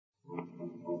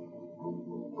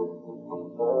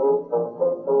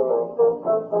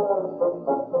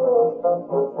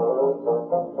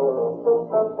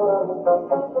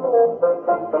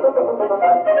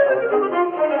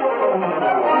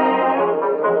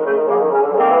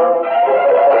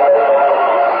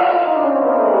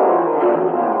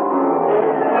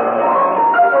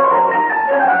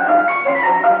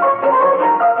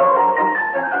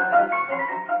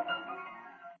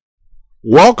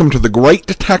Welcome to the Great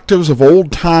Detectives of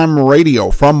Old Time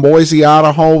Radio. From Boise,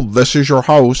 Idaho, this is your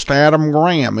host, Adam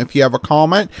Graham. If you have a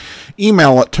comment,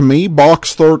 email it to me,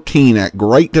 box13 at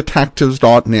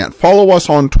greatdetectives.net. Follow us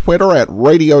on Twitter at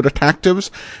Radio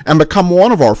Detectives and become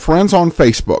one of our friends on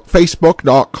Facebook,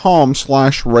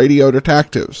 facebook.com/Radio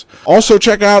Detectives. Also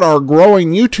check out our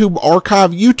growing YouTube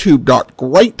archive,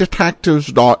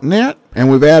 youtube.greatdetectives.net, and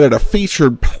we've added a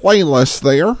featured playlist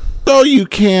there, so you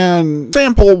can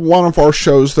sample one of our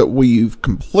shows that we've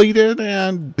completed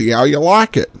and see how you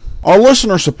like it. Our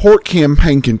listener support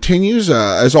campaign continues.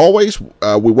 As always,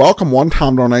 we welcome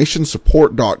one-time donations,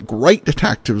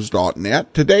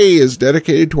 support.greatdetectives.net. Today is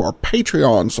dedicated to our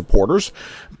Patreon supporters,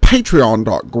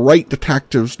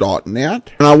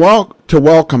 patreon.greatdetectives.net. And I want to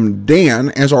welcome Dan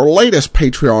as our latest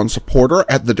Patreon supporter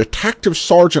at the Detective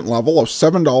Sergeant level of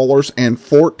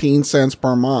 $7.14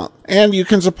 per month. And you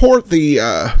can support the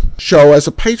show as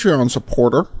a Patreon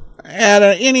supporter at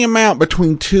any amount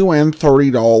between $2 and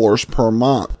 $30 per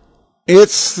month.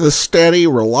 It's the steady,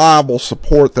 reliable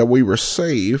support that we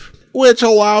receive, which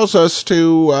allows us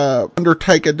to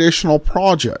undertake additional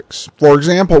projects. For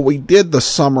example, we did the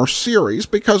summer series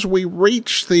because we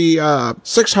reached the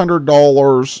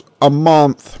 $600 a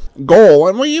month goal,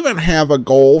 and we even have a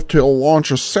goal to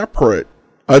launch a separate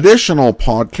additional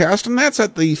podcast, and that's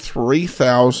at the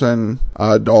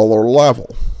 $3,000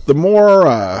 level. The more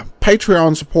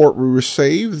Patreon support we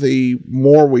receive, the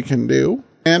more we can do,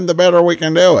 and the better we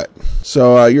can do it.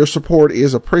 So your support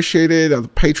is appreciated of the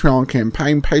Patreon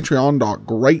campaign,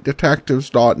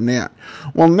 patreon.greatdetectives.net.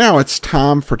 Well, now it's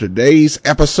time for today's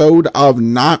episode of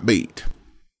Nightbeat.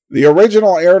 The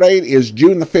original air date is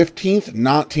June the 15th,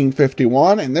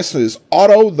 1951, and this is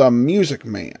Otto the Music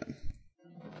Man.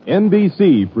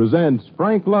 NBC presents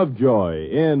Frank Lovejoy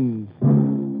in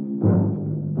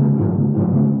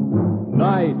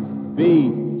Night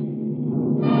Beat.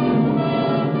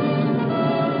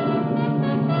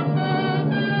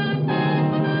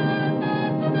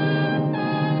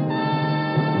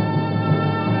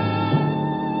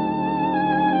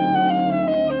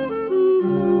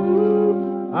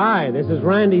 Hi, this is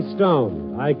Randy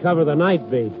Stone. I cover the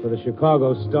Night Beat for the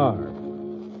Chicago Star.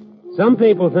 Some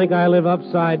people think I live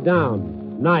upside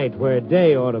down, night where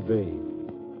day ought to be.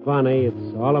 Funny,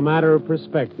 it's all a matter of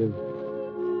perspective.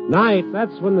 Night,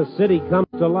 that's when the city comes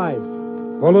to life,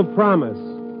 full of promise,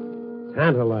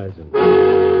 tantalizing.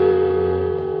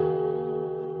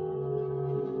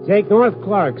 Take North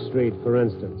Clark Street, for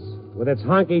instance, with its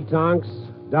honky-tonks,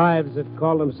 dives that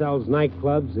call themselves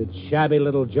nightclubs, its shabby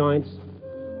little joints,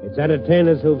 its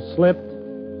entertainers who've slipped,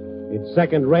 its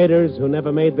second-raters who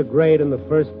never made the grade in the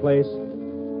first place,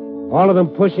 all of them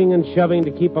pushing and shoving to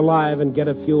keep alive and get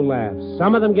a few laughs.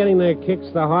 Some of them getting their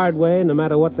kicks the hard way, no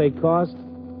matter what they cost.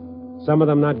 Some of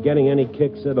them not getting any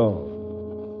kicks at all.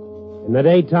 In the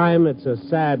daytime, it's a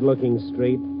sad-looking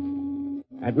street.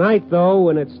 At night, though,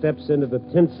 when it steps into the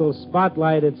tinsel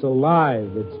spotlight, it's alive,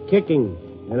 it's kicking,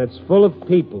 and it's full of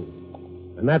people.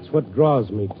 And that's what draws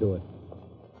me to it.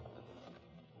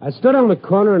 I stood on the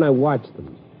corner and I watched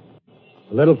them.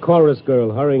 A little chorus girl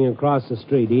hurrying across the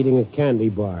street, eating a candy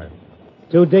bar.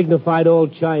 Two dignified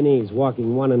old Chinese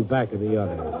walking one in back of the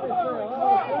other.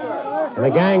 And a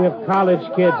gang of college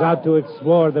kids out to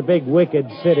explore the big wicked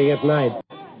city at night.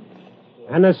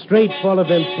 And a street full of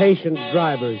impatient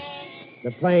drivers. The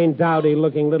plain,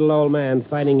 dowdy-looking little old man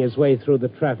fighting his way through the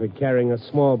traffic carrying a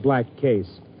small black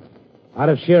case. Out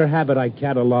of sheer habit, I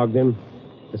cataloged him.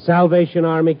 The Salvation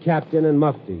Army captain and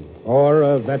mufti, or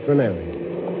a veterinarian.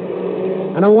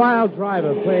 And a wild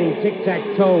driver playing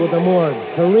tic-tac-toe with the morgue,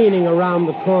 careening around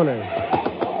the corner.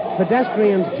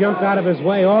 Pedestrians jumped out of his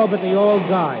way, all but the old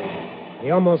guy. He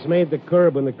almost made the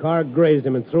curb when the car grazed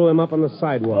him and threw him up on the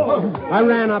sidewalk. I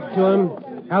ran up to him,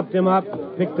 helped him up,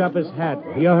 picked up his hat.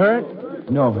 Are you hurt?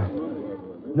 No,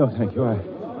 thank you.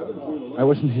 I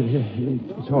wasn't here.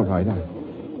 It's all right.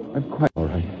 I'm quite all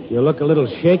right. You look a little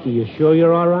shaky. You sure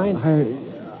you're all right?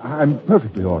 I'm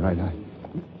perfectly all right.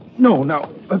 No, now,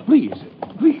 please.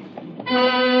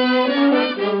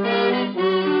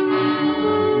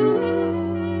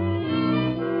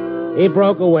 He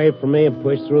broke away from me and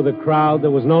pushed through the crowd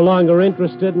that was no longer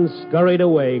interested and scurried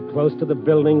away close to the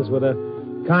buildings with a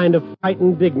kind of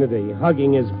frightened dignity,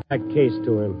 hugging his back case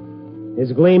to him.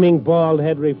 His gleaming bald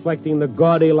head reflecting the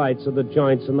gaudy lights of the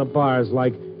joints and the bars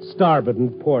like starboard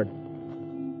and port.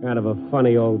 Kind of a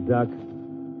funny old duck.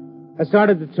 I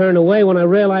started to turn away when I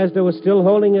realized I was still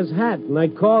holding his hat, and I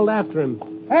called after him.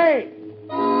 Hey!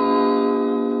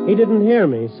 He didn't hear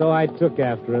me, so I took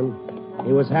after him.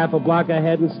 He was half a block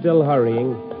ahead and still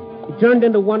hurrying. He turned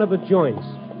into one of the joints.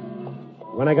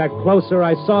 When I got closer,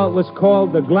 I saw it was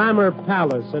called the Glamour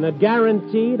Palace, and it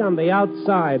guaranteed on the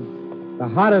outside the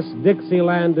hottest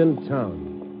Dixieland in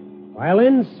town. While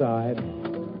inside,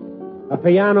 a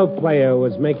piano player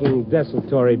was making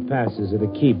desultory passes at a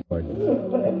keyboard.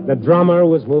 The drummer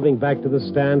was moving back to the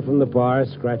stand from the bar,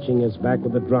 scratching his back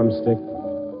with a drumstick,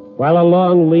 while a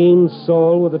long, lean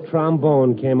soul with a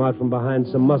trombone came out from behind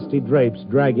some musty drapes,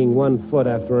 dragging one foot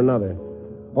after another,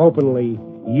 openly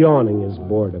yawning his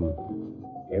boredom.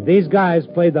 If these guys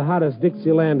played the hottest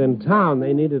Dixieland in town,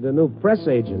 they needed a new press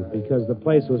agent because the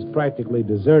place was practically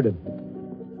deserted.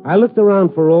 I looked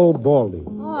around for old Baldy.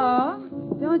 Oh,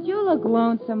 don't you look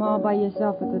lonesome all by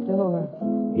yourself at the door?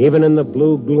 Even in the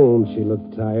blue gloom, she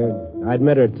looked tired. I'd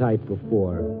met her type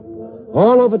before.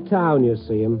 All over town, you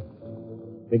see 'em.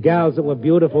 The gals that were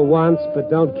beautiful once, but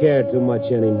don't care too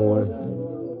much anymore.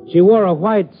 She wore a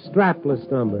white strapless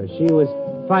number. She was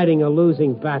fighting a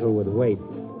losing battle with weight.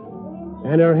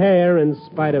 And her hair, in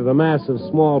spite of a mass of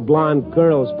small blonde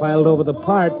curls piled over the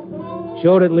part,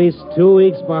 showed at least 2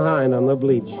 weeks behind on the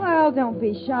bleach. Well, don't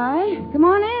be shy. Come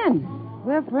on in.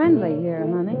 We're friendly here,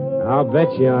 honey. I'll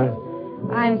bet you are.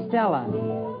 I'm Stella.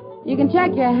 You can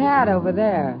check your hat over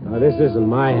there. Oh, this isn't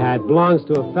my hat. Belongs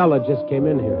to a fella just came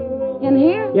in here. In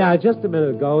here? Yeah, just a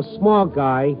minute ago. Small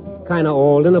guy, kind of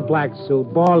old, in a black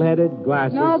suit, bald-headed,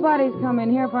 glasses. Nobody's come in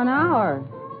here for an hour,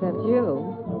 except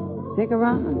you. Stick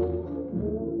around.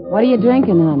 What are you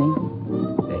drinking, honey?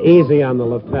 Easy on the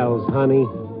lapels, honey.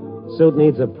 Suit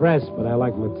needs a press, but I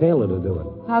like my tailor to do it.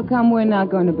 How come we're not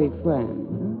going to be friends?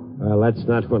 Well, that's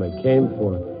not what I came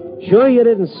for. Sure you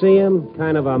didn't see him?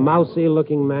 Kind of a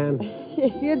mousy-looking man?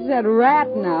 If you'd said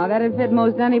rat now, that'd fit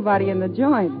most anybody in the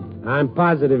joint. I'm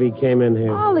positive he came in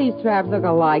here. All these traps look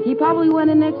alike. He probably went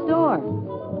in next door.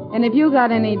 And if you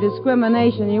got any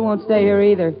discrimination, you won't stay here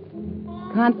either.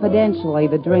 Confidentially,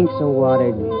 the drinks are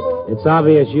watered. It's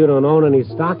obvious you don't own any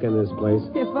stock in this place.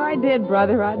 If I did,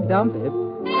 brother, I'd dump it.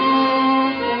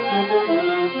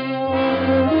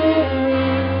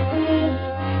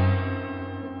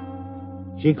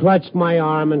 She clutched my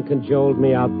arm and cajoled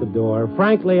me out the door.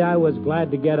 Frankly, I was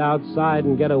glad to get outside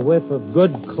and get a whiff of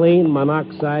good, clean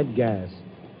monoxide gas.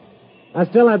 I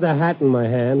still had the hat in my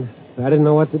hand. I didn't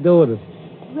know what to do with it.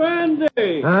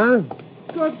 Randy! Huh?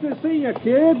 Good to see you,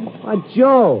 kid.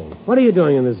 Joe, what are you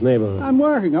doing in this neighborhood? I'm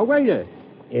working. I'll wait it.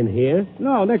 In here?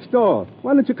 No, next door.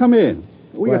 Why don't you come in?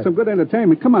 We What? got some good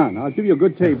entertainment. Come on. I'll give you a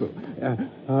good table.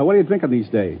 What are you drinking these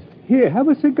days? Here, have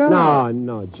a cigar.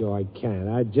 No, Joe, I can't.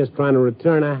 I'm just trying to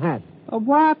return a hat. A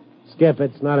what? Skip,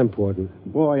 it's not important.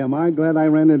 Boy, am I glad I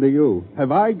ran into you.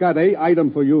 Have I got a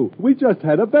item for you? We just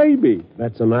had a baby.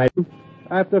 That's an item?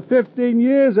 After 15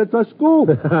 years, it's a scoop.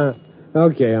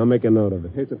 Okay, I'll make a note of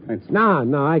it. Here's a pencil.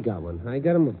 No, I got one. I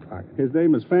got him in my pocket. His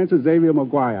name is Francis Xavier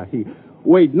McGuire. He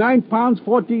weighed 9 pounds,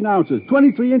 14 ounces,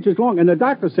 23 inches long, and the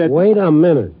doctor said... Wait a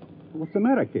minute. What's the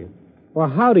matter, kid? Well,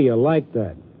 how do you like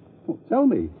that? Well, tell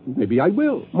me. Maybe I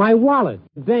will. My wallet.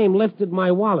 Dame lifted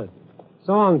my wallet.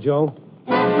 So long, Joe.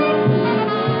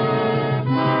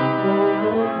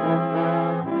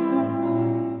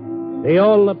 The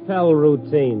old lapel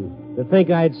routine. To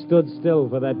think I'd stood still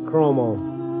for that chromo.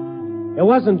 It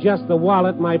wasn't just the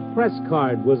wallet. My press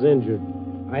card was injured.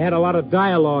 I had a lot of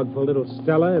dialogue for little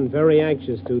Stella and very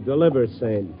anxious to deliver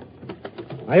same.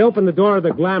 I opened the door of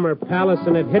the Glamour Palace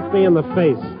and it hit me in the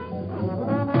face.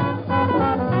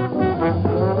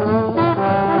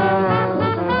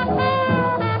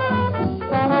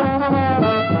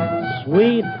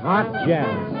 Sweet, hot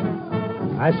jazz.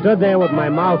 I stood there with my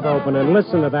mouth open and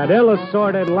listened to that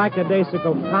ill-assorted,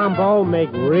 lackadaisical combo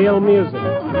make real music.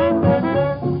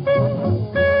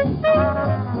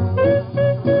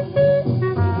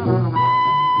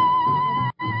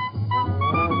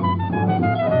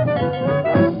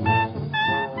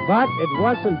 But it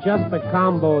wasn't just the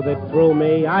combo that threw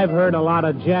me. I've heard a lot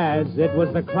of jazz. It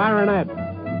was the clarinet.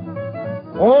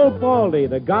 Old Baldy,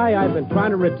 the guy I've been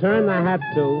trying to return the hat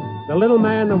to, the little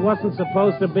man that wasn't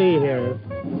supposed to be here,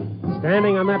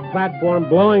 standing on that platform,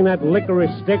 blowing that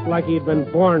licorice stick like he'd been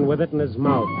born with it in his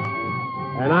mouth.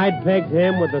 And I'd pegged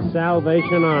him with the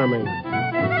Salvation Army.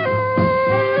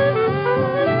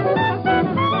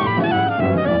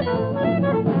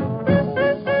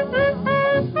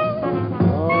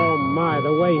 Oh, my,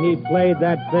 the way he played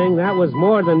that thing, that was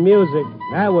more than music.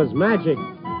 That was magic.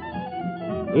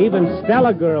 Even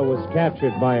Stella Girl was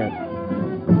captured by it.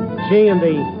 She and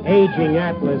the aging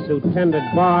Atlas who tended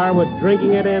bar were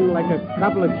drinking it in like a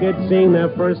couple of kids seeing their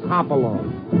first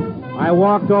hop-along. I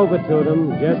walked over to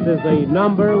them just as the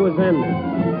number was ending.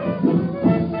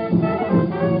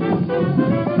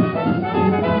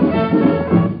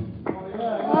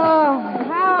 Oh,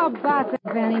 how about the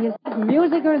Benny. Is that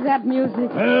music or is that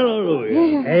music?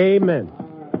 Hallelujah. Amen.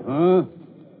 Huh?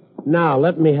 Now,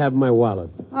 let me have my wallet.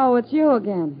 Oh, it's you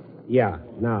again. Yeah.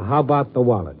 Now, how about the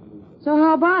wallet? So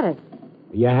how about it?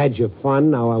 You had your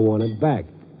fun, now I want it back.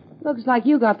 Looks like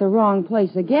you got the wrong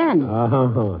place again.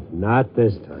 Not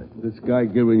this time. This guy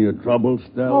giving you trouble,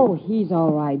 Stella? Oh, he's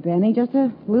all right, Benny. Just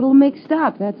a little mixed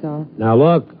up, that's all. Now,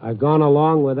 look, I've gone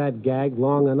along with that gag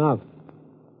long enough.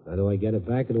 Now, do I get it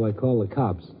back or do I call the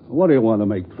cops? What do you want to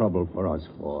make trouble for us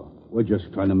for? We're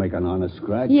just trying to make an honest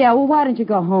scratch. Yeah, well, why don't you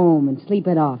go home and sleep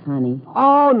it off, honey?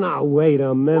 Oh, now, wait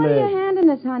a minute. What are you handing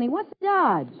us, honey? What's the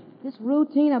dodge? This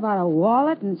routine about a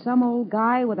wallet and some old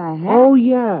guy with a hat? Oh,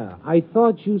 yeah. I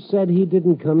thought you said he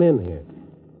didn't come in here.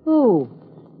 Who?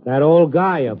 That old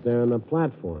guy up there on the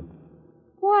platform.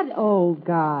 What old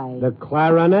guy? The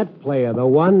clarinet player, the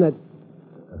one that...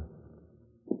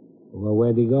 Well,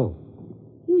 where'd he go?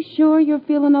 You sure you're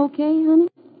feeling okay, honey?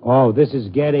 Oh, this is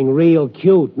getting real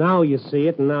cute. Now you see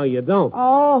it and now you don't.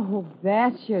 Oh,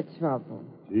 that's your trouble.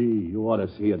 Gee, you ought to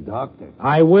see a doctor.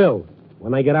 I will.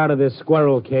 When I get out of this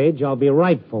squirrel cage, I'll be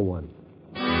right for one.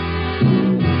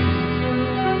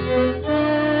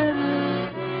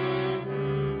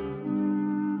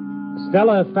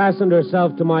 Stella fastened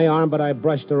herself to my arm, but I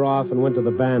brushed her off and went to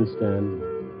the bandstand.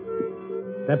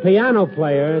 The piano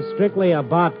player, strictly a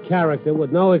bot character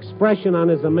with no expression on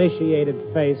his emaciated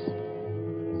face,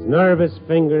 his nervous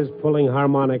fingers pulling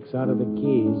harmonics out of the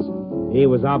keys. He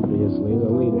was obviously the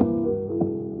leader.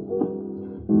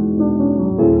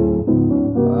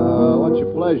 What's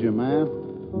your pleasure, man?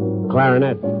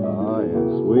 Clarinet. Oh,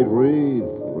 yeah, sweet reed.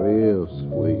 Real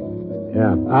sweet.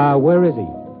 Yeah. Where is he?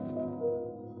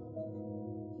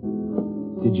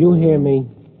 Did you hear me?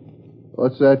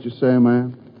 What's that you say,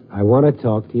 man? I want to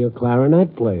talk to your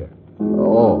clarinet player.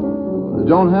 Oh,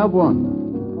 don't have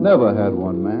one. Never had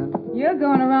one, man. You're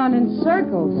going around in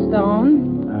circles,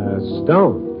 Stone.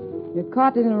 Stone. You're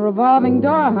caught in a revolving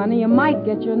door, honey. You might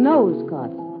get your nose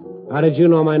caught. How did you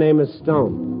know my name is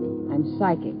Stone? I'm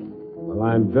psychic. Well,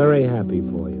 I'm very happy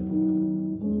for you.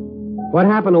 What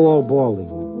happened to old Baldy?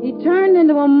 He turned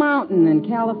into a mountain in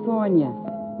California.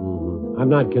 I'm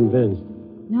not convinced.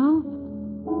 No?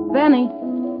 Benny,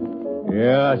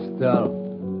 Yeah, Stella.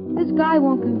 this guy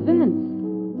won't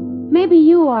convince. Maybe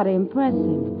you ought to impress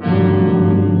him.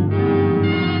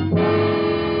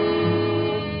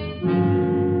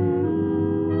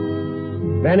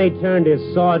 Benny turned his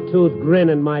sawtooth grin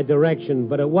in my direction,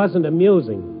 but it wasn't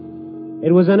amusing.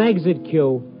 It was an exit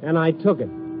cue, and I took it.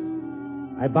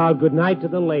 I bowed goodnight to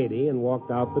the lady and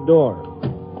walked out the door.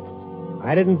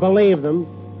 I didn't believe them.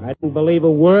 I didn't believe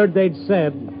a word they'd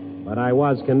said, but I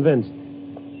was convinced.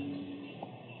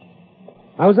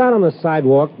 I was out on the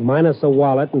sidewalk, minus a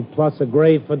wallet and plus a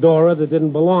gray fedora that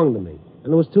didn't belong to me.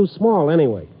 And it was too small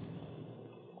anyway.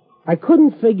 I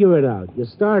couldn't figure it out. You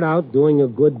start out doing a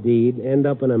good deed, end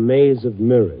up in a maze of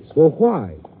mirrors. Well,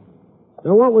 why?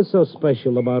 Now, what was so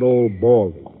special about old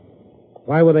Baldy?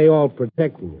 Why were they all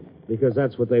protecting him? Because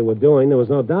that's what they were doing. There was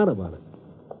no doubt about it.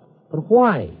 But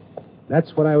why?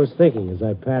 That's what I was thinking as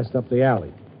I passed up the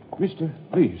alley. Mister,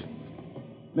 please.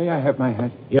 May I have my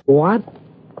hat? You what?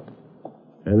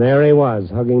 And there he was,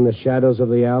 hugging the shadows of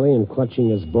the alley and clutching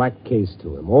his black case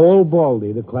to him. Old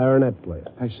Baldy, the clarinet player.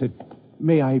 I said,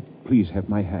 may I please have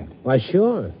my hat? Why,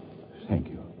 sure. Thank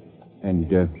you. And,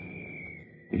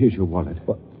 here's your wallet.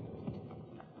 What?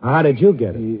 How did you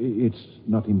get it? It's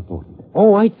not important.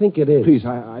 Oh, I think it is. Please,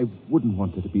 I wouldn't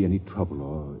want there to be any trouble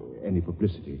or any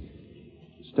publicity.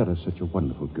 Stella's such a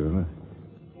wonderful girl.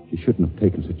 She shouldn't have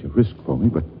taken such a risk for me,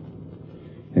 but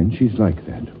then she's like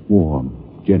that.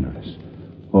 Warm, generous,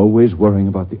 always worrying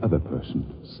about the other person.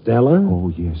 Stella?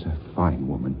 Oh, yes, a fine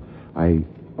woman. I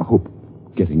hope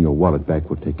getting your wallet back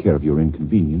will take care of your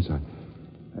inconvenience.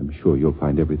 I'm sure you'll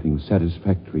find everything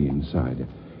satisfactory inside.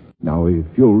 Now, if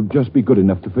you'll just be good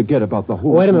enough to forget about the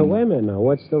whole Wait a thing. minute. Now,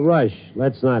 what's the rush?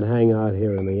 Let's not hang out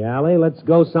here in the alley. Let's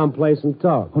go someplace and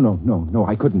talk. Oh, no,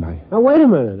 I couldn't. Now, wait a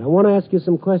minute. I want to ask you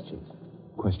some questions.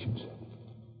 Questions?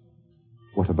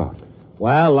 What about?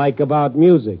 Well, like about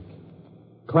music.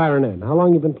 Clarinet. How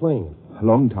long you been playing it? A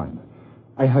long time.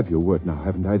 I have your word now,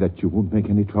 haven't I, that you won't make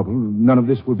any trouble? None of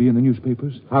this will be in the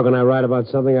newspapers? How can I write about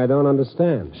something I don't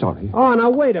understand? Sorry. Oh, now,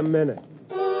 wait a minute.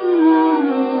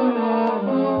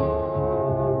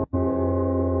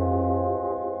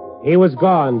 He was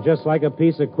gone, just like a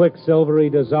piece of quicksilver. He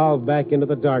dissolved back into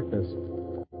the darkness.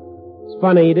 It's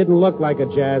funny, he didn't look like a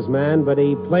jazz man, but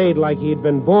he played like he'd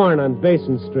been born on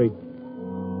Basin Street.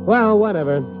 Well,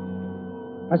 whatever.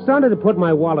 I started to put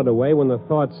my wallet away when the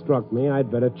thought struck me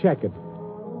I'd better check it.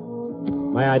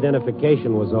 My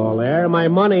identification was all there. My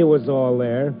money was all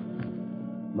there.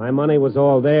 My money was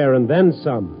all there and then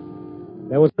some.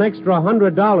 There was an extra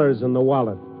 $100 in the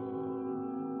wallet.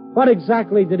 What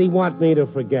exactly did he want me to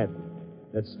forget?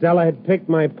 That Stella had picked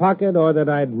my pocket or that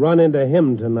I'd run into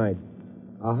him tonight?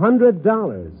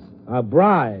 $100. A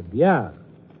bribe, yeah.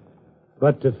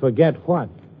 But to forget what?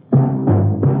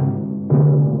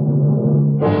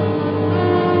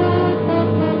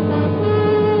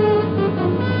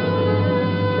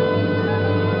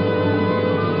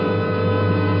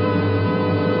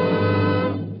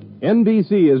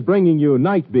 NBC is bringing you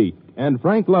Night Beat and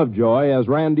Frank Lovejoy as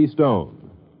Randy Stone.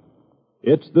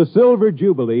 It's the Silver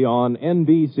Jubilee on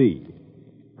NBC.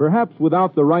 Perhaps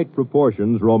without the right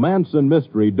proportions, romance and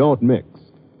mystery don't mix.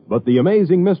 But the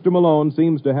amazing Mr. Malone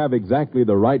seems to have exactly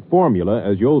the right formula,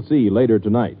 as you'll see later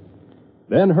tonight.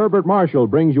 Then Herbert Marshall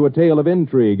brings you a tale of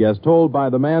intrigue as told by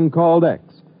the man called X.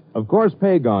 Of course,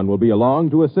 Pagon will be along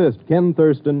to assist Ken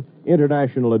Thurston,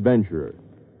 international adventurer.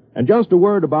 And just a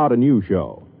word about a new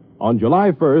show. On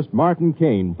July 1st, Martin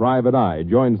Caine, Private Eye,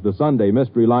 joins the Sunday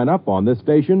mystery lineup on this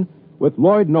station with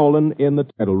Lloyd Nolan in the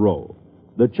title role.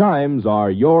 The chimes are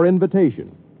your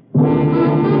invitation.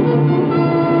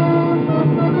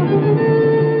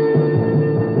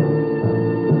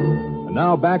 And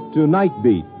now back to Night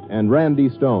Beat and Randy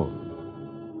Stone.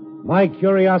 My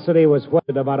curiosity was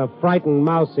whetted about a frightened,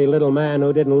 mousy little man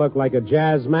who didn't look like a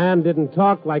jazz man, didn't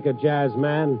talk like a jazz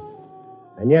man,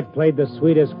 and yet played the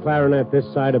sweetest clarinet this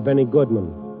side of Benny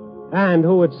Goodman, and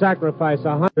who would sacrifice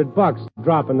 $100 to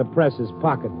drop in the press's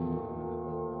pocket.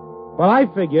 Well, I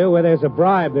figure where there's a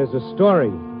bribe, there's a story.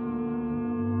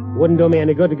 Wouldn't do me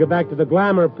any good to go back to the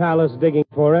Glamour Palace digging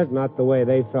for it, not the way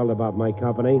they felt about my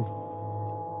company.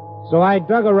 So I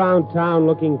dug around town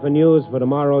looking for news for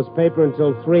tomorrow's paper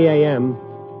until 3 a.m.,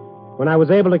 when I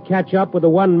was able to catch up with the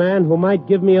one man who might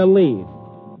give me a lead.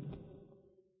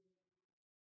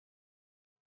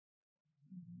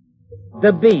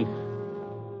 The Beef.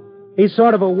 He's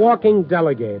sort of a walking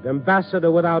delegate,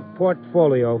 ambassador without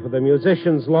portfolio for the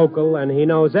musicians local, and he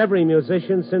knows every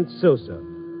musician since Sousa.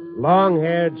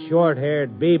 Long-haired,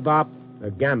 short-haired, bebop,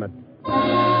 the gamut.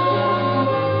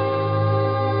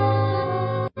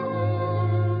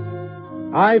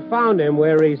 I found him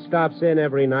where he stops in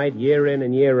every night, year in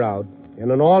and year out,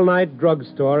 in an all-night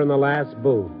drugstore in the last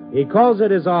booth. He calls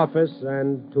it his office,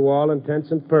 and to all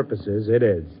intents and purposes, it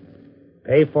is.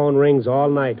 Payphone rings all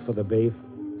night for the Beef.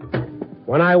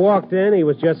 When I walked in, he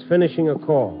was just finishing a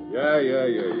call. Yeah.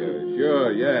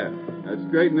 Sure, yeah. I'll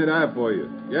straighten it out for you.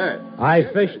 Yeah. I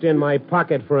fished in my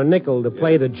pocket for a nickel to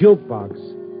play the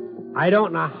jukebox. I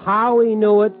don't know how he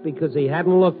knew it because he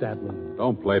hadn't looked at me.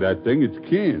 Don't play that thing. It's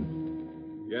Ken.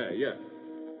 Yeah.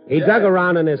 He dug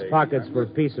around in his pockets for a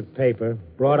piece of paper,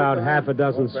 brought out half a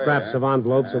dozen scraps of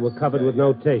envelopes that were covered with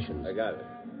notations. I got it.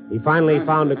 He finally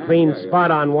found a clean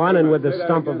spot on one, and with the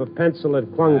stump of a pencil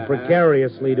that clung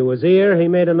precariously to his ear, he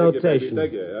made a notation.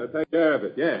 Thank you. I'll take care of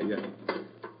it. Yeah.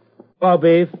 Hello,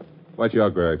 Beef. What's your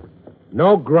gripe?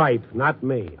 No gripe, not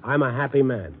me. I'm a happy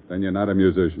man. Then you're not a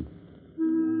musician.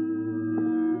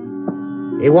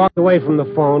 He walked away from the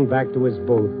phone back to his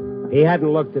booth. He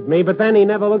hadn't looked at me, but then he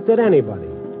never looked at anybody.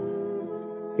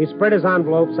 He spread his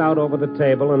envelopes out over the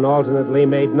table and alternately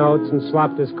made notes and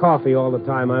slopped his coffee all the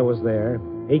time I was there.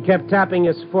 He kept tapping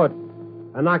his foot,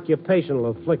 an occupational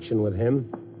affliction with him,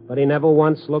 but he never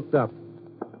once looked up.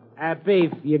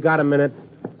 Beef, you got a minute?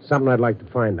 Something I'd like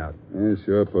to find out. Yeah,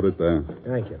 sure, put it down.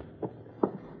 Thank you.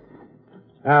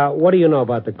 What do you know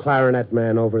about the clarinet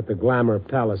man over at the Glamour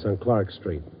Palace on Clark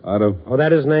Street? Otto. Oh,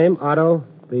 that his name? Otto?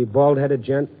 The bald-headed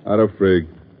gent? Otto Frigg.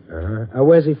 Uh-huh.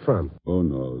 Where's he from? Oh,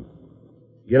 no.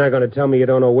 You're not going to tell me you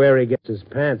don't know where he gets his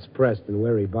pants pressed and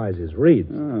where he buys his reeds.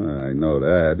 I know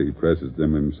that. He presses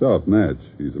them himself, Natch.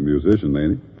 He's a musician,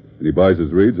 ain't he? And he buys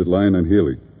his reeds at Lyon and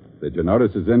Healy. Did you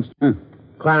notice his instrument?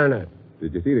 Clarinet.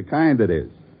 Did you see the kind it is?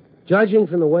 Judging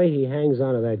from the way he hangs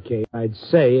onto that case, I'd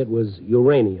say it was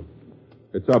uranium.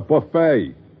 It's a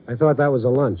buffet. I thought that was a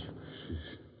lunch.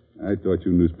 I thought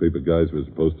you newspaper guys were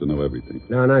supposed to know everything.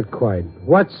 No, not quite.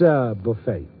 What's a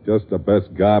buffet? Just the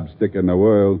best gobstick in the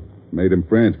world. Made in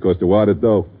France, cost a wad of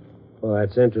dough. Well,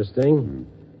 that's interesting.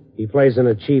 He plays in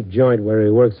a cheap joint where he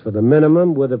works for the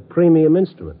minimum with a premium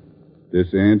instrument.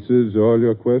 This answers all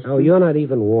your questions? Oh, you're not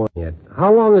even warned yet.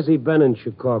 How long has he been in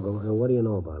Chicago, and what do you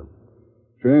know about him?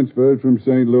 Transferred from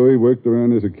St. Louis, worked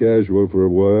around as a casual for a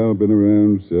while. Been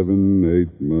around 7,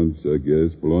 8 months, I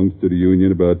guess. Belongs to the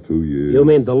union about 2 years. You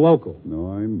mean the local? No,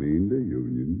 I mean the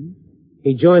union.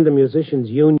 He joined the Musicians'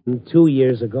 Union 2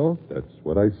 years ago. That's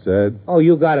what I said. Oh,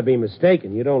 you gotta be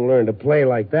mistaken. You don't learn to play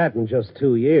like that in just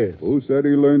 2 years. Who said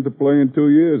he learned to play in 2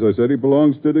 years? I said he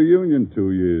belongs to the union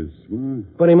 2 years. Well,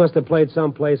 But he must have played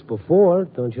someplace before.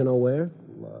 Don't you know where?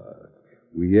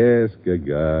 we ask a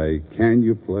guy, can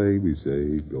you play? We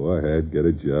say, go ahead, get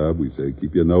a job. We say,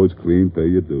 keep your nose clean, pay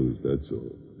your dues. That's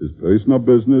all. His personal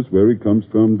business, where he comes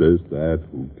from, this, that,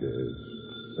 who cares?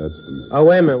 That's the matter. Oh,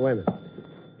 wait a minute.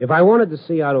 If I wanted to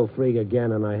see Otto Freeg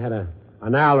again and I had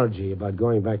an allergy about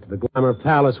going back to the Glamour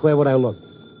Palace, where would I look?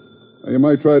 You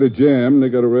might try to jam. They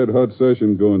got a red-hot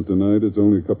session going tonight. It's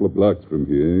only a couple of blocks from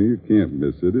here. You can't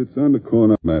miss it. It's on the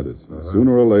corner of Madison.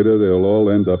 Sooner or later, they'll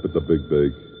all end up at the Big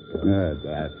Big.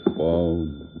 That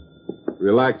phone.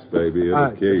 Relax, baby.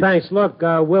 It'll keep. Thanks. Look,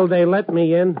 will they let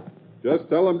me in? Just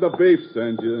tell them the beef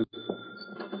sends you.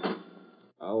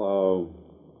 Hello.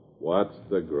 What's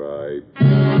the gripe?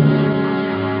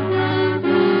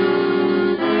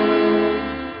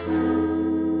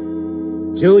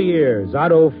 2 years.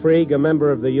 Otto Freeg, a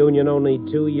member of the union, only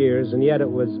 2 years, and yet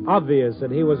it was obvious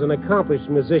that he was an accomplished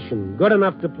musician, good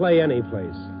enough to play any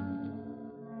place.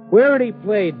 Where had he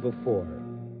played before?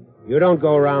 You don't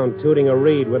go around tooting a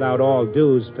reed without all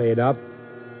dues paid up,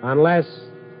 unless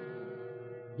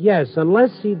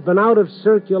he'd been out of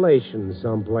circulation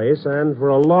someplace, and for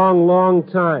a long, long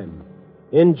time.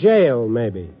 In jail,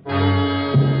 maybe.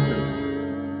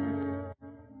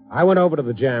 I went over to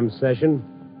the jam session.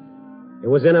 It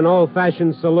was in an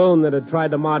old-fashioned saloon that had tried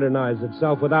to modernize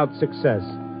itself without success.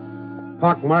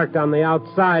 Pockmarked on the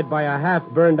outside by a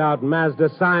half-burned-out Mazda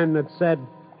sign that said,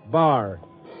 bar.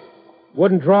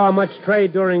 Wouldn't draw much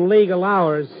trade during legal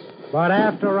hours, but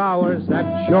after hours,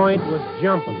 that joint was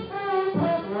jumping.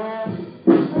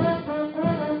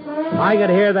 I could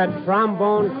hear that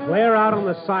trombone clear out on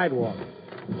the sidewalk.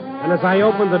 And as I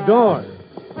opened the door,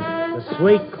 the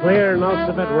sweet, clear notes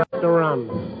of it wrapped around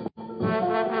me.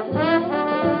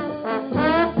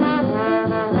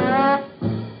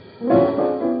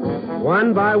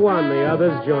 One by one, the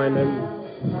others joined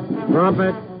him.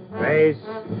 Trumpet, bass.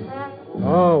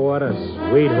 Oh, what a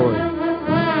sweet horn.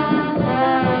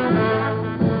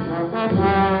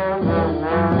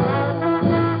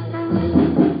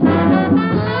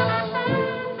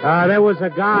 There was a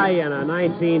guy in a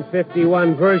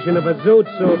 1951 version of a zoot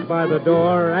suit by the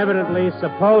door, evidently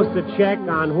supposed to check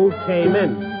on who came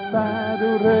in.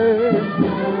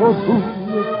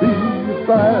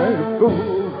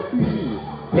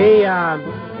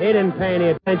 He didn't pay any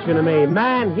attention to me.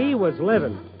 Man, he was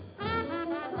living.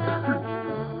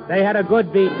 They had a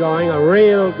good beat going, a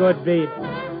real good beat.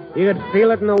 You could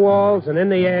feel it in the walls and in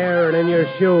the air and in your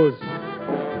shoes.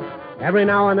 Every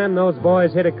now and then, those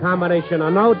boys hit a combination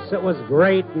of notes that was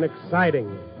great and exciting.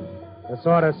 A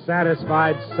sort of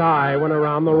satisfied sigh went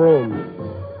around the room.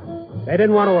 They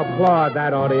didn't want to applaud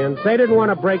that audience. They didn't want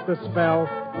to break the spell.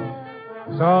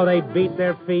 So they beat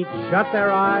their feet, shut their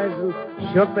eyes, and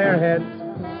shook their heads,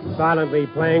 silently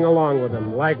playing along with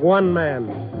them, like one man.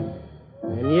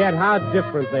 And yet, how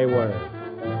different they were.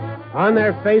 On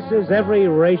their faces, every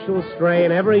racial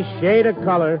strain, every shade of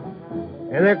color,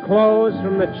 and their clothes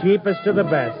from the cheapest to the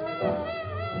best.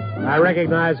 I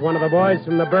recognized one of the boys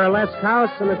from the burlesque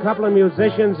house and a couple of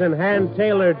musicians in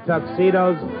hand-tailored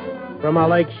tuxedos from a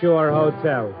lakeshore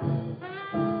hotel.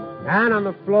 And on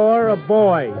the floor, a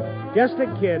boy, just a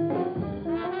kid,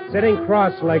 sitting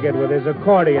cross-legged with his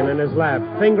accordion in his lap,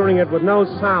 fingering it with no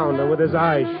sound and with his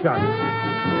eyes shut.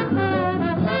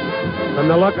 From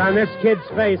the look on this kid's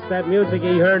face, that music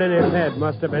he heard in his head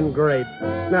must have been great.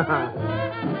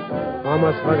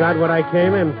 Almost forgot what I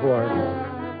came in for.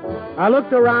 I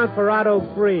looked around for Otto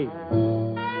Freeg.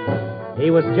 He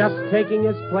was just taking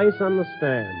his place on the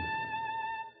stand.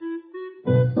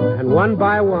 And one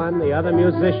by one, the other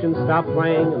musicians stopped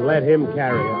playing and let him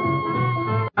carry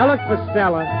on. I looked for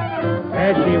Stella.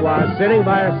 There she was, sitting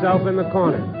by herself in the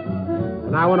corner.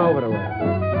 And I went over to her.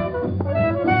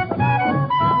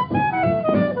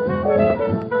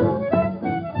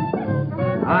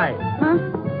 Hi. Huh?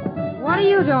 What are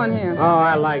you doing here? Oh,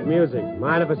 I like music.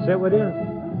 Mind if I sit with you?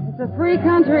 It's a free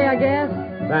country, I guess.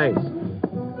 Thanks.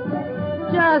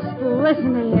 Just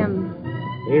listen to him.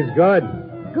 He's good.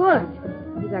 Good.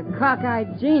 He's a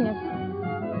cockeyed genius.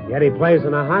 Yet he plays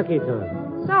in a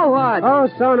honky-tonk. So what? Oh,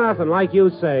 so nothing. Like you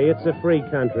say, it's a free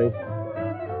country.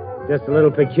 Just a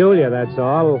little peculiar, that's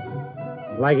all.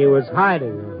 Like he was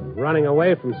hiding or running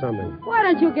away from something. Why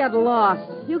don't you get lost?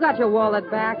 You got your wallet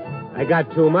back. I got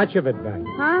too much of it back.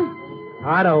 Huh?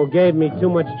 Otto gave me too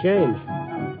much change.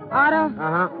 Otto?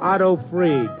 Otto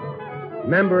Freeg.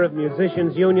 Member of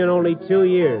Musicians' Union only 2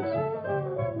 years.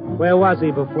 Where was he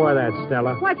before that,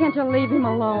 Stella? Why can't you leave him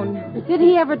alone? Did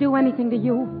he ever do anything to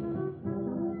you?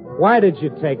 Why did you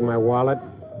take my wallet?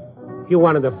 If you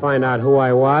wanted to find out who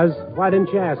I was, why didn't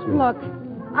you ask me? Look,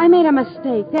 I made a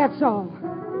mistake, that's all.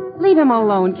 Leave him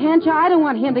alone, can't you? I don't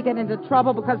want him to get into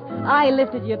trouble because I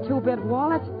lifted your 2-bit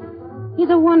wallet.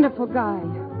 He's a wonderful guy.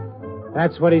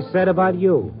 That's what he said about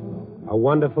you. A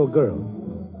wonderful girl.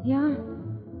 Yeah?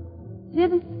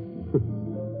 Did it?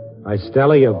 Why,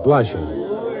 Stella, you're blushing.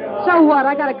 So what?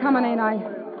 I gotta come in, ain't I?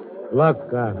 Look,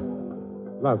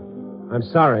 I'm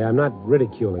sorry. I'm not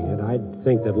ridiculing it. I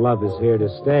think that love is here to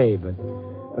stay, but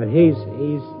he's,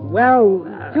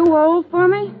 Too old for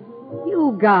me?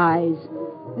 You guys.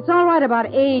 It's all right about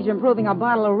age improving a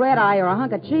bottle of red eye or a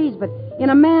hunk of cheese, but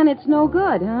in a man it's no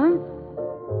good, huh?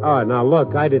 Oh, now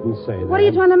look, I didn't say that. What are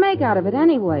you trying to make out of it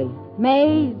anyway?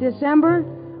 May, December?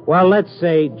 Well, let's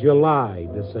say July,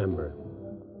 December.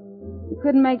 You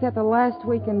couldn't make that the last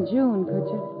week in June, could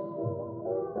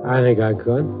you? I think I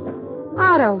could.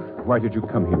 Otto. Why did you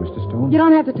come here, Mr. Stone? You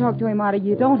don't have to talk to him, Otto.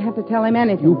 You don't have to tell him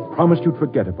anything. You promised you'd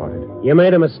forget about it. You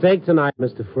made a mistake tonight,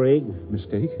 Mr. Freeg.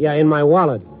 Mistake? Yeah, in my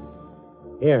wallet.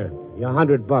 Here, your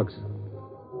 $100.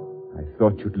 I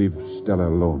thought you'd leave Stella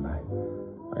alone.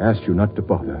 I asked you not to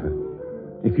bother her.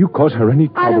 If you cause her any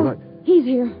trouble, Otto, he's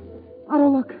here. Otto,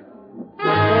 look.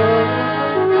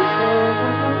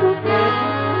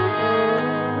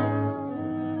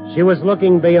 She was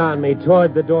looking beyond me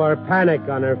toward the door, panic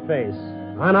on her face.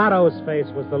 On Otto's face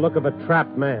was the look of a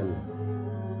trapped man.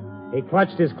 He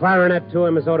clutched his clarinet to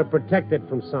him as though to protect it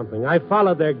from something. I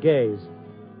followed their gaze.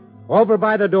 Over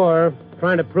by the door,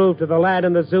 trying to prove to the lad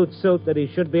in the zoot suit that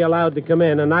he should be allowed to come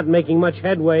in and not making much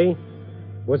headway,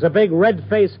 was a big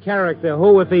red-faced character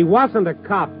who, if he wasn't a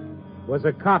cop, was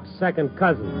a cop's second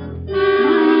cousin.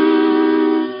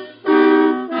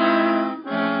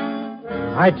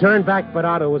 I turned back, but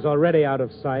Otto was already out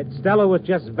of sight. Stella was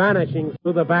just vanishing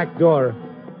through the back door.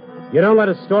 You don't let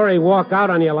a story walk out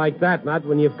on you like that, not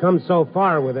when you've come so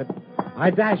far with it.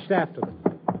 I dashed after them.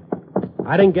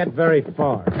 I didn't get very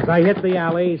far. As I hit the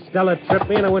alley, Stella tripped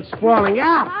me and I went sprawling.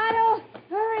 Yeah! Otto,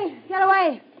 hurry, get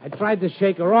away. I tried to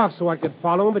shake her off so I could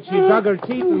follow him, but she dug her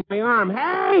teeth in my arm.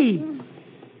 Hey!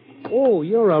 Oh,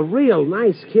 you're a real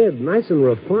nice kid. Nice and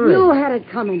refined. You had it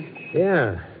coming.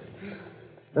 Yeah.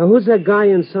 Now, who's that guy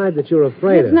inside that you're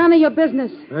afraid It's of? none of your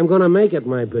business. I'm going to make it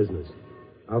my business.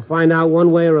 I'll find out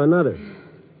one way or another.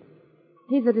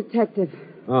 He's a detective.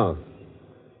 Oh.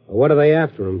 Well, what are they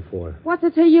after him for? What's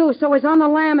it to you? So he's on the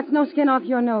lam, it's no skin off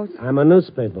your nose. I'm a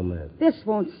newspaper man. This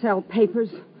won't sell papers.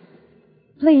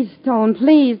 Please, Stone,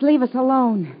 please, leave us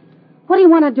alone. What do you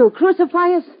want to do,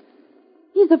 crucify us?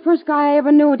 He's the first guy I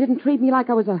ever knew who didn't treat me like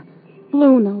I was a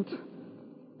blue note.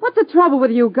 What's the trouble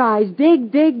with you guys?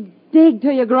 Dig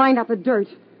till you grind up the dirt.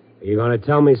 Are you going to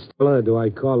tell me, Stella, or do I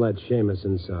call that Seamus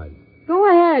inside? Go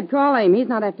ahead, call him. He's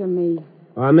not after me.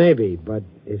 Or maybe, but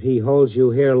if he holds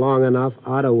you here long enough,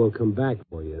 Otto will come back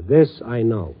for you. This I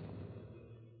know.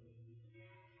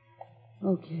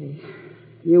 Okay,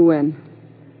 you win.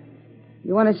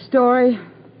 You want a story?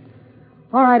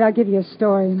 All right, I'll give you a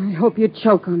story, and I hope you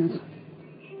choke on it.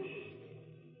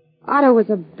 Otto was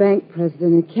a bank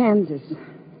president in Kansas.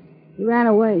 He ran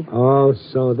away. Oh,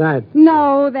 so that...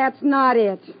 No, that's not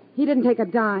it. He didn't take a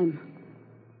dime.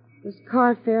 His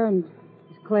car fare and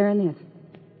his clarinet.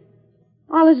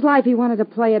 All his life he wanted to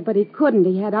play it, but he couldn't.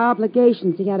 He had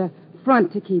obligations. He had a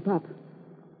front to keep up.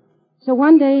 So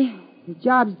one day, his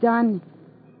job's done.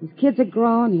 His kids are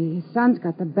grown. His son's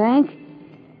got the bank.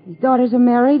 His daughters are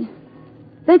married.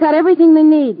 They got everything they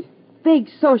need. Big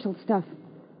social stuff.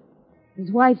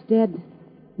 His wife's dead.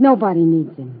 Nobody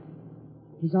needs him.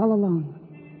 He's all alone.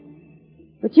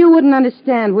 But you wouldn't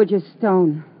understand, would you,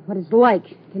 Stone, what it's like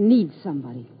to need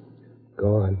somebody.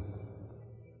 Go on.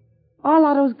 All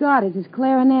Otto's got is his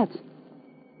clarinet.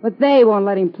 But they won't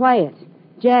let him play it.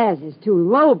 Jazz is too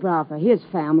lowbrow for his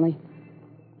family.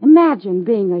 Imagine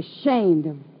being ashamed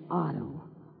of Otto.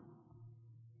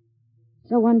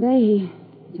 So one day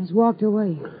he just walked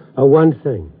away. One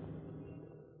thing.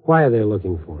 Why are they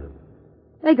looking for him?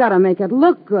 They gotta make it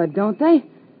look good, don't they?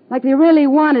 Like they really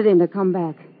wanted him to come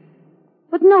back.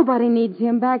 But nobody needs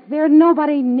him back there.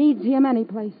 Nobody needs him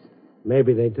anyplace.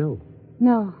 Maybe they do.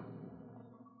 No.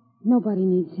 Nobody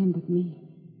needs him but me.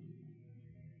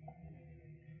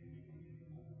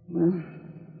 Well,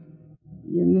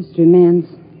 your mystery man's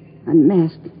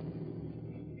unmasked.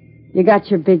 You got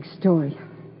your big story.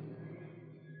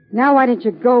 Now why don't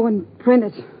you go and print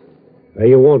it? Now,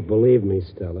 you won't believe me,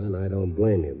 Stella, and I don't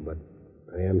blame you, but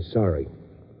I am sorry.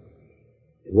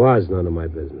 It was none of my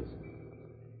business.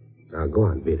 Now, go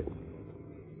on, beat it.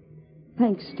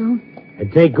 Thanks, Stone.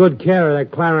 And take good care of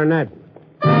that clarinet.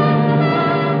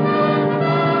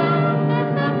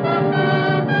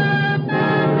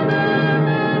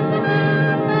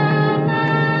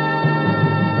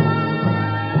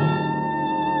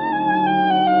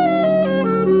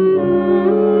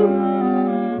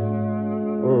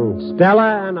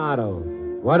 Stella and Otto.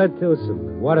 What a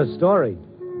twosome. What a story.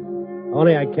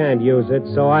 Only I can't use it,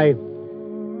 so I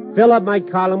fill up my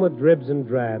column with dribs and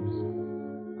drabs.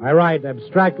 I write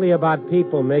abstractly about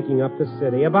people making up the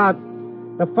city, about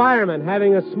the fireman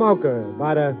having a smoker,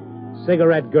 about a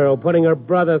cigarette girl putting her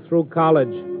brother through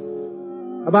college,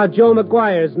 about Joe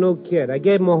McGuire's new kid. I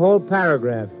gave him a whole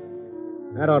paragraph.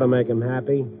 That ought to make him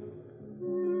happy.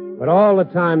 But all the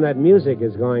time that music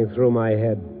is going through my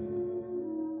head.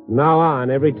 From now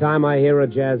on, every time I hear a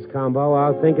jazz combo,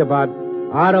 I'll think about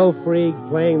Otto Freeg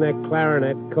playing that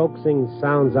clarinet, coaxing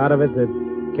sounds out of it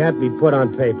that can't be put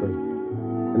on paper.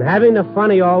 And having the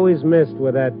fun he always missed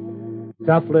with that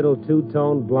tough little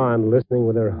two-toned blonde listening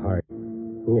with her heart.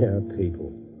 Yeah,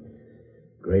 people.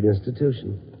 Great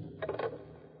institution.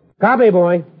 Copy,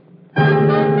 boy.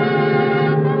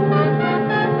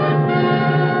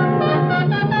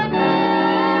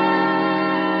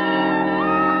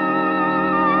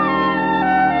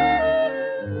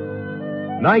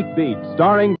 Night Beat,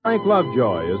 starring Frank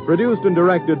Lovejoy, is produced and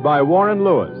directed by Warren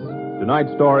Lewis.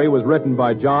 Tonight's story was written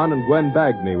by John and Gwen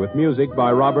Bagney with music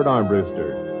by Robert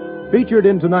Armbruster. Featured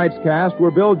in tonight's cast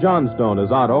were Bill Johnstone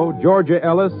as Otto, Georgia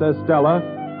Ellis as Stella,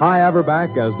 Hy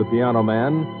Averback as the piano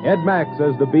man, Ed Max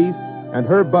as the Beef, and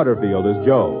Herb Butterfield as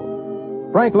Joe.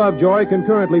 Frank Lovejoy can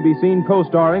currently be seen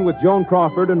co-starring with Joan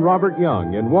Crawford and Robert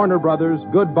Young in Warner Brothers'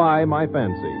 Goodbye, My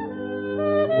Fancy.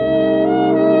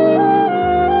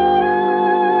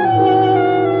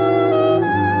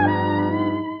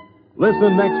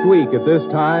 Listen next week at this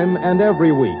time and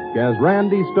every week as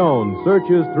Randy Stone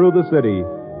searches through the city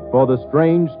for the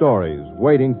strange stories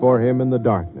waiting for him in the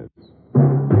darkness.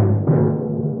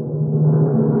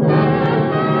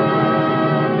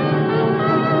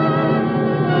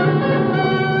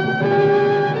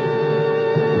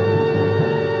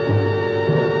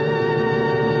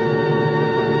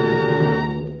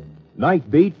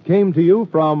 Night Beat came to you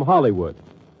from Hollywood.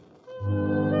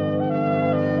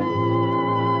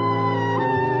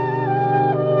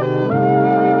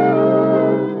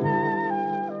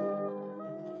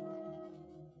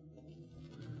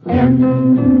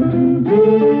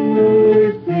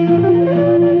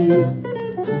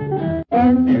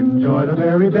 Enjoy the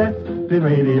very best in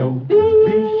radio. Be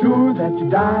sure that you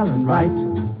dial and write.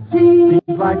 Seems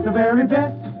like the very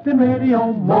best in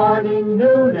radio. Morning,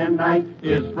 noon, and night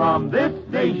is from this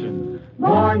station.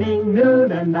 Morning,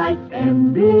 noon, and night,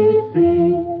 NBC.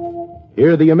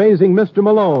 Hear the amazing Mr.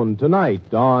 Malone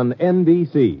tonight on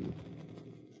NBC.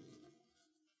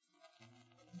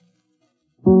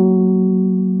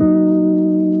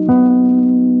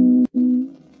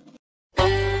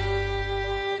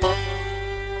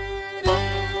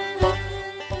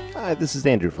 Hi, this is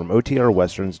Andrew from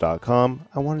OTRWesterns.com.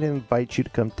 I wanted to invite you to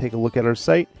come take a look at our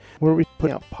site where we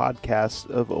put out podcasts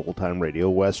of old-time radio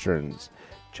westerns.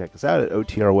 Check us out at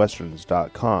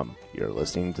OTRWesterns.com. You're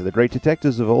listening to The Great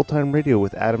Detectives of Old-Time Radio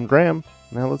with Adam Graham.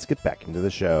 Now let's get back into the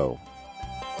show.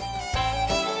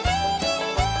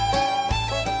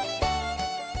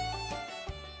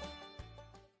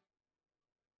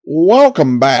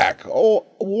 Welcome back. Oh,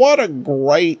 what a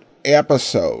great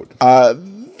episode.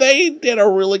 They did a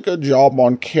really good job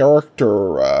on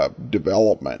character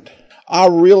development. I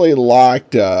really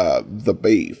liked the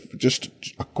Beef. Just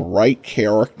a great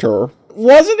character.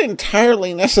 Wasn't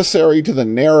entirely necessary to the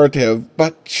narrative,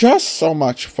 but just so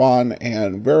much fun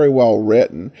and very well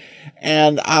written.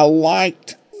 And I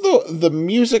liked the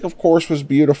music, of course, was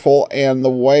beautiful, and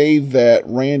the way that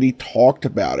Randy talked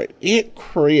about it. It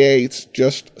creates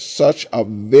just such a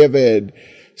vivid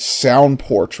sound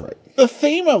portrait. The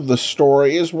theme of the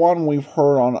story is one we've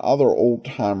heard on other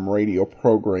old-time radio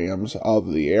programs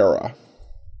of the era.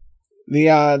 The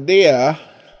idea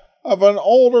of an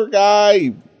older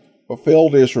guy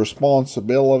fulfilled his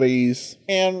responsibilities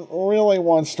and really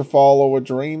wants to follow a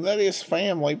dream that his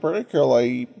family,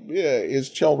 particularly his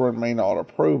children, may not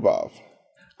approve of.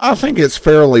 I think it's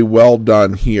fairly well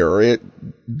done here. It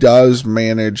does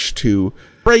manage to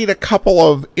create a couple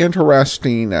of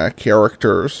interesting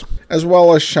characters, as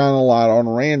well as shine a light on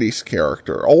Randy's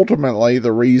character. Ultimately,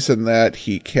 the reason that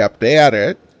he kept at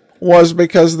it was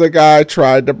because the guy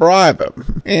tried to bribe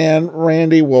him. And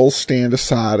Randy will stand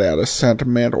aside out of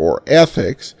sentiment or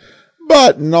ethics,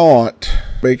 but not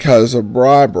because of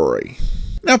bribery.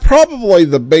 Now, probably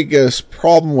the biggest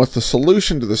problem with the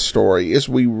solution to the story is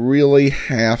we really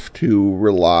have to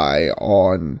rely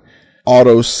on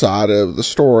Otto's side of the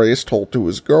story as told to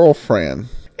his girlfriend.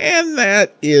 And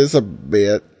that is a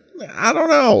bit, I don't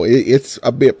know, it's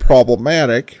a bit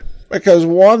problematic. Because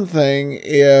one thing,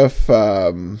 if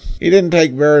he didn't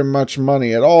take very much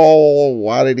money at all,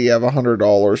 why did he have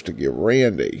 $100 to give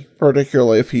Randy?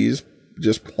 Particularly if he's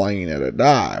just playing at a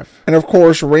dive. And of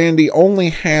course, Randy only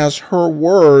has her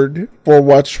word for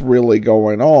what's really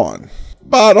going on.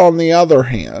 But on the other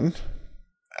hand,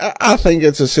 I think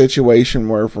it's a situation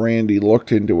where if Randy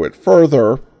looked into it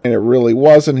further, and it really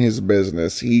wasn't his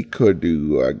business, he could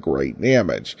do great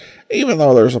damage. Even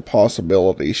though there's a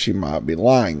possibility she might be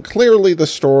lying. Clearly the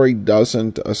story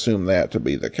doesn't assume that to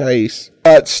be the case.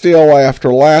 But still,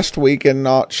 after last week and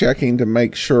not checking to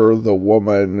make sure the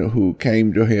woman who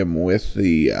came to him with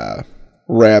the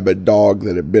rabid dog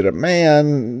that had bit a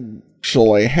man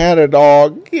actually had a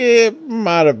dog, it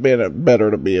might have been better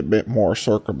to be a bit more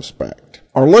circumspect.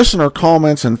 Our listener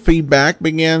comments and feedback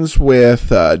begins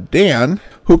with Dan,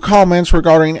 who comments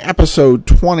regarding episode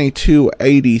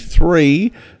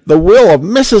 2283, The Will of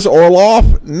Mrs.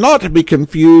 Orloff, not to be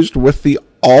confused with the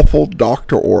awful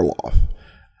Dr. Orloff.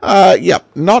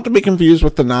 Not to be confused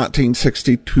with the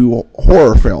 1962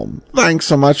 horror film. Thanks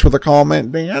so much for the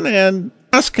comment, Dan, and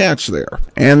nice catch there.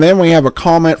 And then we have a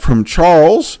comment from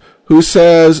Charles, who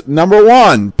says, number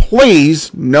 1,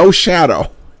 please, no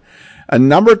shadow. And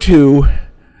number 2,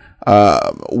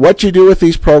 what you do with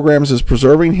these programs is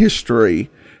preserving history.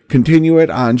 Continue it.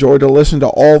 I enjoy to listen to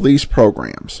all these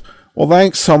programs. Well,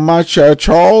 thanks so much,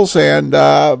 Charles. And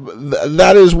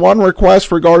that is one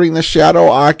request regarding the shadow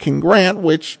I can grant,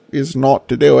 which is not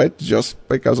to do it, just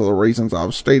because of the reasons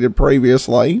I've stated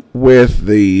previously, with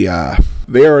the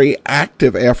very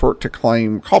active effort to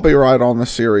claim copyright on the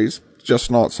series.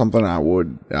 Just not something I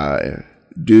would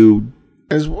do.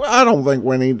 I don't think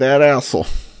we need that hassle.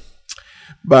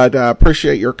 But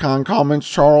appreciate your kind comments,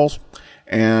 Charles.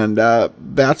 And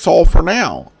that's all for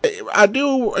now. I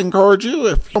do encourage you,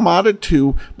 if you're minded,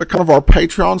 to become one of our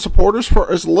Patreon supporters for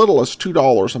as little as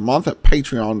 $2 a month at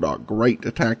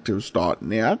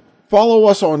patreon.greatdetectives.net. Follow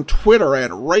us on Twitter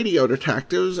at Radio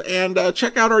Detectives, and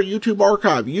check out our YouTube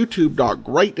archive,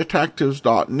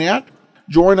 youtube.greatdetectives.net.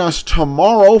 Join us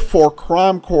tomorrow for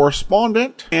Crime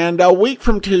Correspondent, and a week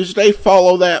from Tuesday,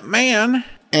 Follow That Man.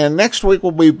 And next week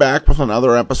we'll be back with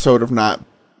another episode of Night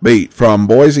Beat. From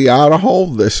Boise, Idaho,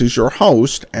 this is your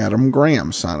host, Adam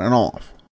Graham, signing off.